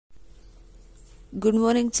Good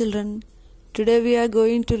morning, children. Today we are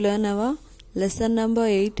going to learn our lesson number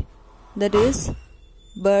 8, that is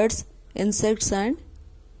birds, insects and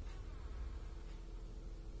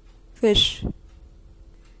fish.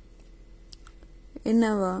 In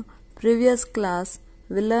our previous class,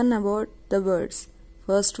 we learned about the birds.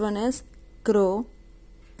 First one is crow,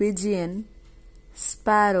 pigeon,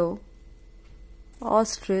 sparrow,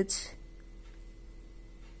 ostrich,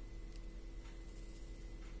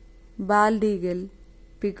 bald eagle,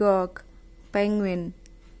 peacock, penguin,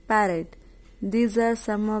 parrot. These are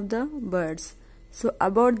some of the birds. So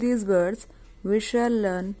about these birds we shall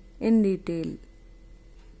learn in detail.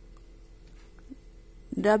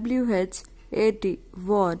 W-H-A-T,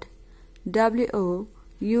 what?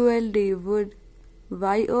 W-O-U-L-D, wood.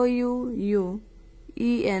 Y-O-U-U-E-N-J-O-Y,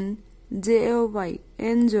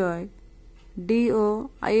 enjoy.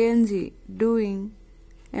 D-O-I-N-G, doing.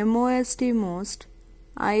 M-O-S-T, most.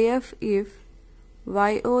 I-F, if.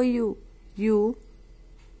 Y-O-U, you.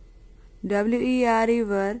 W-E-R-E,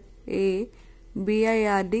 were.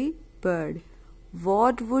 A-B-I-R-D, bird.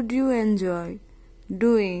 What would you enjoy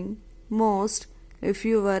doing most if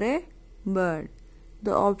you were a bird?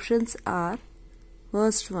 The options are: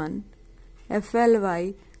 first one,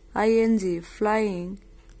 F-L-Y-I-N-G, flying.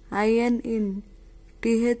 I-N in,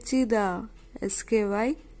 T-H-E, the,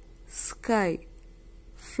 S-K-Y, sky,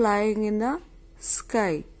 flying in the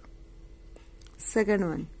sky. Second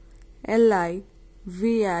one, L-I-V-I-N-G,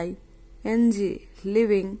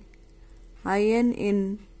 living. I-N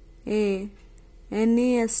in,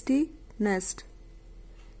 A-N-E-S-T, nest,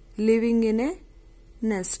 living in a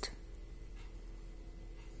nest.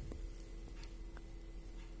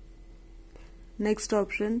 Next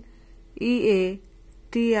option, E-A-T-I-N-G,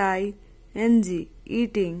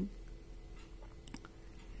 eating.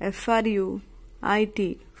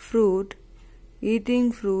 F-R-U-I-T, fruit,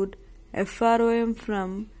 eating fruit. F-R-O-M,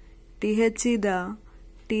 from. T-H-E, the,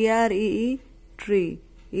 T-R-E-E, tree,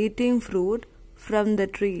 eating fruit from the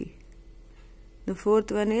tree. The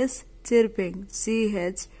fourth one is chirping.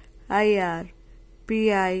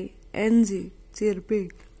 C-H-I-R-P-I-N-G,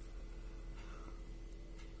 chirping.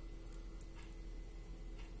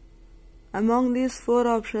 Among these four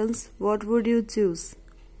options, what would you choose?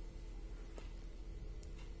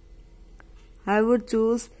 I would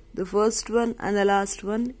choose the first one and the last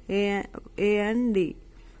one, A and D.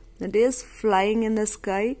 That is flying in the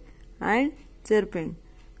sky and chirping.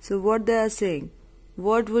 So what they are saying,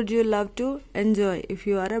 what would you love to enjoy if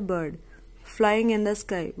you are a bird? Flying in the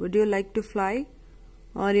sky. Would you like to fly?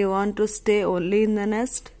 Or you want to stay only in the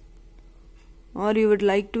nest? Or you would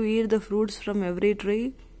like to eat the fruits from every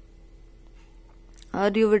tree? Or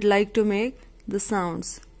you would like to make the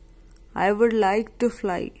sounds? I would like to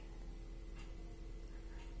fly.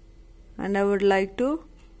 And I would like to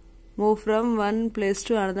move from one place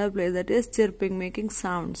to another place, that is chirping, making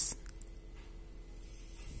sounds.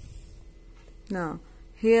 Now,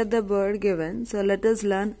 here the bird given. So let us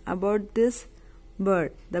learn about this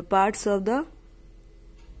bird, the parts of the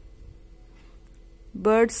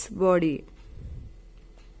bird's body.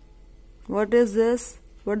 What is this?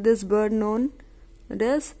 What this bird known? It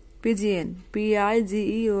is pigeon.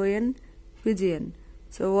 P-I-G-E-O-N, pigeon.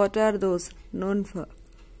 So what are those known for?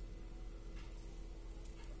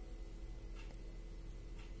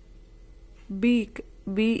 Beak,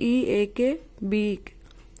 B-E-A-K, beak.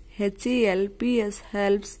 H-E-L-P-S,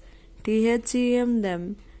 helps. T-H-E-M,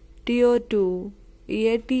 them. T-O-2,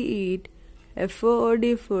 E-A-T, eat.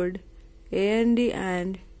 F-O-O-D, food. A-N-D,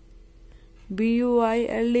 and.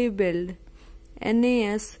 B-U-I-L-D, build.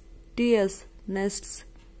 N-E-S-T-S, nests.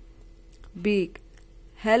 Beak,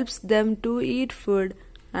 helps them to eat food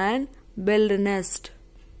and build a nest.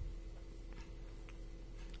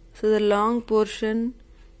 So the long portion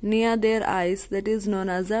near their eyes, that is known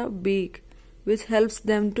as a beak, which helps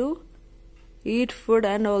them to eat food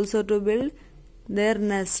and also to build their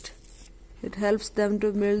nest. It helps them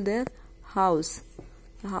to build their house.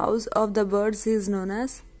 The house of the birds is known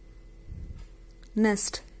as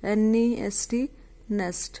nest. N-E-S-T,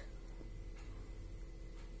 nest.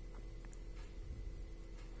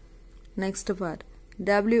 Next part,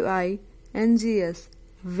 W-I-N-G-S,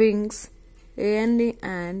 wings. A-N-D,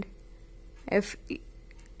 and. F-A-T-H-E-R-S,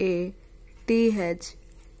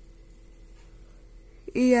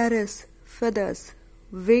 feathers.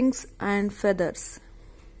 Wings and feathers.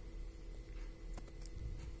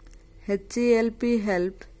 H-E-L-P,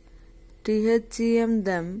 help. T-H-E-M,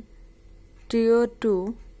 them.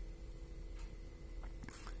 T-O-2,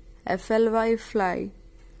 F-L-Y, fly.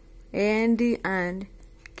 A-N-D, and.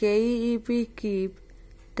 K-E-E-P, keep.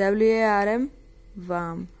 W-A-R-M,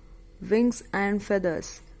 warm. Wings and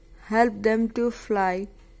feathers, help them to fly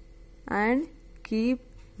and keep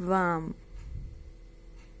warm.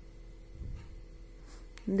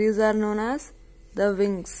 These are known as the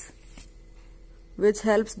wings, which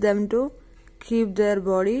helps them to keep their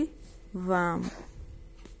body warm.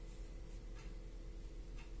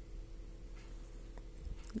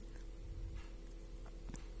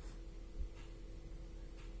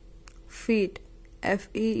 Feet,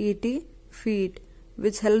 F-E-E-T, feet,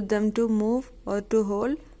 which help them to move or to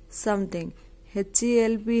hold something.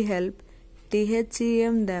 H-E-L-P, help,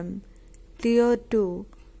 T-H-E-M, them, T-O-2,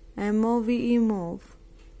 M-O-V-E, move,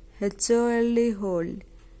 H-O-L-D, hold,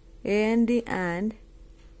 A-N-D, and,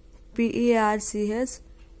 P-E-R-C-H,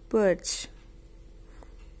 perch.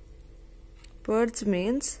 Perch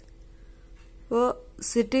means for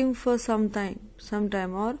sitting for some time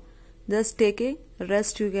or just taking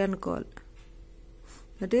rest, you can call.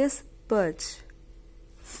 That is perch.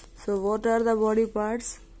 So what are the body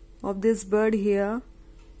parts of this bird here?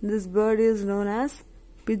 This bird is known as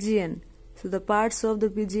pigeon. So the parts of the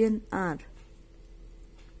pigeon are: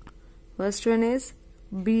 first one is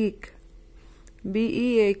beak,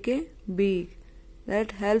 B-E-A-K, beak,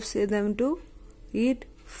 that helps them to eat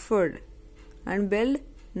food and build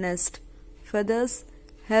nest. Feathers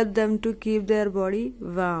help them to keep their body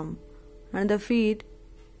warm, and the feet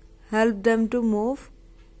help them to move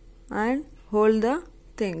and hold the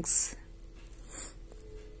things.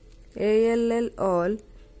 A-L-L, all,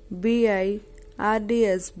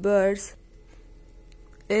 B-I-R-D-S, birds,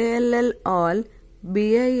 A-L-L, all,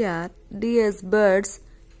 B-I-R-D-S, birds,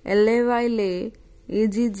 L-A-Y, lay,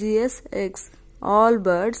 E-G-G-S-X, all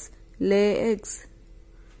birds lay eggs.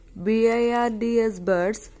 B-I-R-D-S,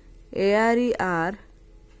 birds, A-R-E-R,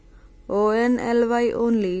 O-N-L-Y,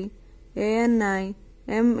 only, A-N-I-M-A-L-S,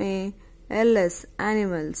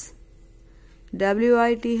 animals.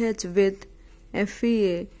 W-I-T-H, with,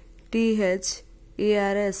 F-E-A-T-H-E-R-S,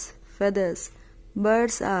 feathers.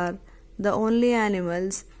 Birds are the only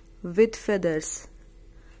animals with feathers.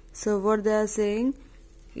 So what they are saying,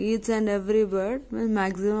 each and every bird,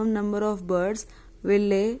 maximum number of birds will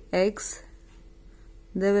lay eggs.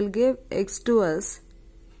 They will give eggs to us.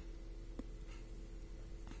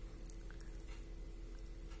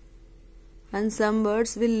 And some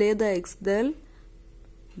birds will lay the eggs. They'll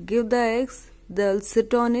give the eggs, they'll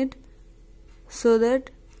sit on it so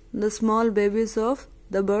that the small babies of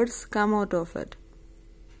the birds come out of it.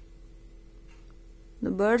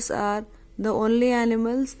 The birds are the only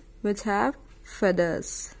animals which have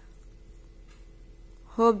feathers.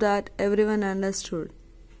 Hope that everyone understood.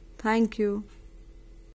 Thank you.